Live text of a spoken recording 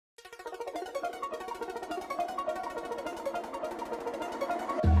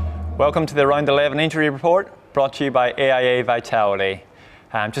Welcome to the Round 11 Injury Report, brought to you by AIA Vitality.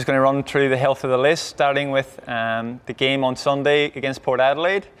 I'm just going to run through the health of the list, starting with the game on Sunday against Port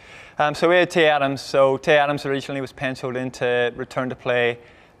Adelaide. So we had Tay Adams. So Tay Adams originally was penciled in to return to play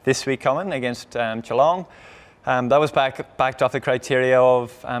this week coming against Geelong. That was backed off the criteria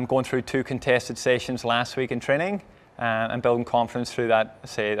of going through 2 contested sessions last week in training and building confidence through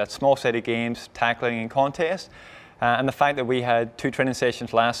that small set of games, tackling and contest. And the fact that we had 2 training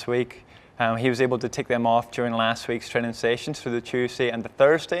sessions last week, he was able to tick them off during last week's training sessions through the Tuesday and the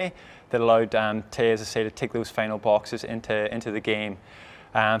Thursday that allowed Tay, as I say, to tick those final boxes into the game.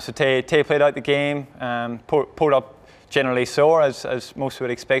 So Tay played out the game, pulled up generally sore, as most would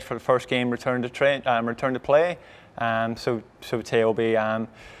expect for the first game return to play. So Tay will be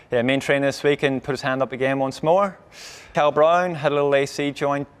main trainer this week and put his hand up again once more. Cal Brown had a little AC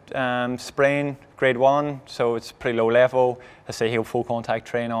joint sprain, grade 1, so it's pretty low level. I say he'll full contact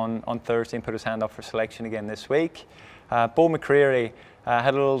train on Thursday and put his hand up for selection again this week. Bo McCreary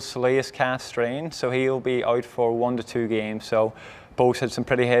had a little soleus calf strain, so he'll be out for 1 to 2 games. So Bo's had some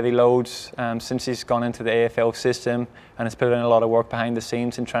pretty heavy loads since he's gone into the AFL system and has put in a lot of work behind the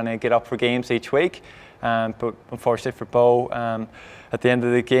scenes in trying to get up for games each week. But unfortunately for Bo, at the end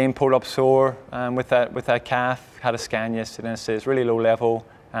of the game, pulled up sore with that calf. Had a scan yesterday and it says really low level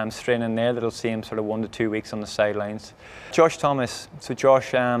strain in there that'll see him sort of 1 to 2 weeks on the sidelines. Josh Thomas. So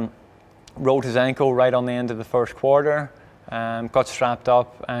Josh rolled his ankle right on the end of the first quarter, got strapped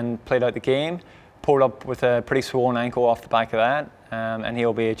up and played out the game. Pulled up with a pretty swollen ankle off the back of that, and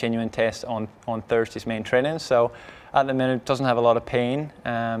he'll be a genuine test on Thursday's main training. So at the minute doesn't have a lot of pain,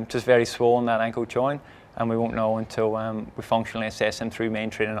 just very swollen, that ankle joint, and we won't know until we functionally assess him through main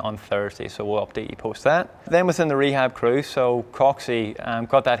training on Thursday, so we'll update you post that. Then within the rehab crew, so Coxie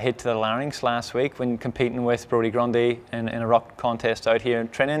got that hit to the larynx last week when competing with Brodie Grundy in a rock contest out here in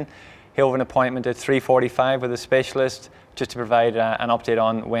training. He'll have an appointment at 3:45 with a specialist just to provide an update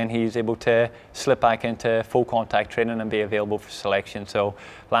on when he's able to slip back into full contact training and be available for selection. So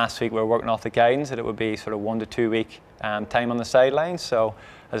last week we were working off the guidance that it would be sort of 1 to 2 week time on the sidelines. So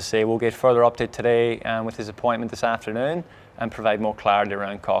as I say, we'll get further update today with his appointment this afternoon and provide more clarity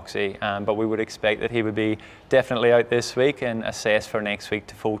around Coxie. But we would expect that he would be definitely out this week and assessed for next week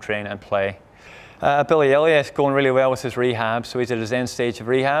to full train and play. Billy Elliott going really well with his rehab, so he's at his end stage of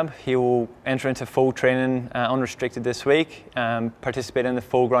rehab. He will enter into full training unrestricted this week, participate in the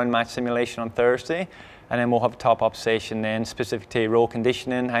full ground match simulation on Thursday, and then we'll have a top-up session then specific to role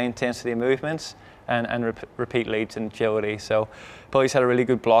conditioning, high intensity movements, and repeat leads and agility. So Billy's had a really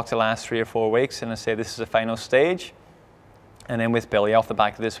good block the last 3 or 4 weeks, and I say this is the final stage. And then with Billy off the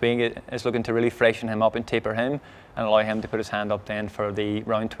back of this week, it's looking to really freshen him up and taper him and allow him to put his hand up then for the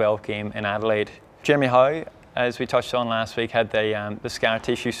round 12 game in Adelaide. Jeremy Howe, as we touched on last week, had the scar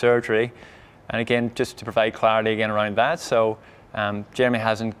tissue surgery, and again just to provide clarity again around that, so Jeremy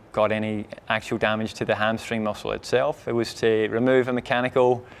hasn't got any actual damage to the hamstring muscle itself. It was to remove a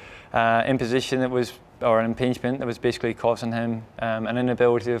mechanical imposition that was, or an impingement that was basically causing him an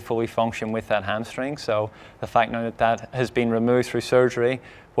inability to fully function with that hamstring. So the fact now that has been removed through surgery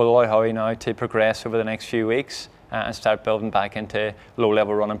will allow Howie now to progress over the next few weeks and start building back into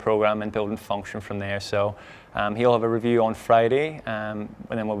low-level running program and building function from there. So he'll have a review on Friday, and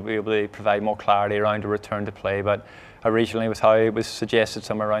then we'll be able to provide more clarity around a return to play. But originally with how it was suggested,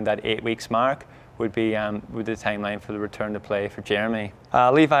 somewhere around that 8 weeks mark would be the timeline for the return to play for Jeremy.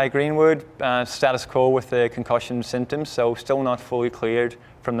 Levi Greenwood, status quo with the concussion symptoms, so still not fully cleared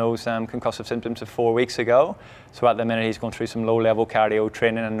from those concussive symptoms of 4 weeks ago. So at the minute he's going through some low-level cardio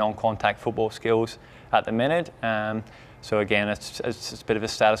training and non-contact football skills at the minute. So again, it's a bit of a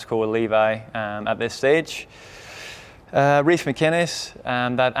status quo with Levi at this stage. Reef McInnes,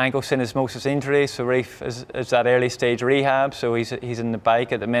 that ankle syndesmosis injury, so Reef is that early stage rehab, so he's in the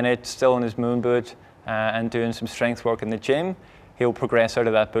bike at the minute, still in his moon boot and doing some strength work in the gym. He'll progress out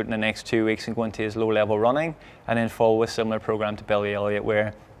of that boot in the next 2 weeks and go into his low-level running, and then follow a similar program to Billy Elliott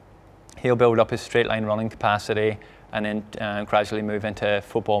where he'll build up his straight line running capacity and then gradually move into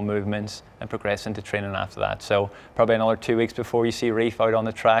football movements and progress into training after that. So probably another 2 weeks before you see Reef out on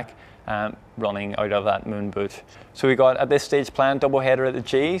the track running out of that moon boot. So we got at this stage planned double header at the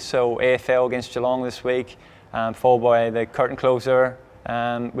G, so AFL against Geelong this week, followed by the curtain closer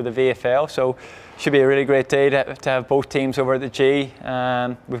with the VFL. So should be a really great day to have both teams over at the G.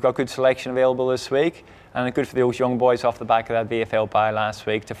 We've got good selection available this week, and good for those young boys off the back of that VFL bye last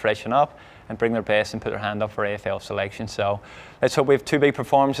week to freshen up and bring their best and put their hand up for AFL selection. So let's hope we have 2 big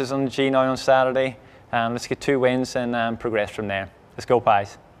performances on the G now on Saturday. Let's get 2 wins and progress from there. Let's go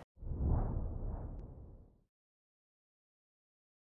Pies.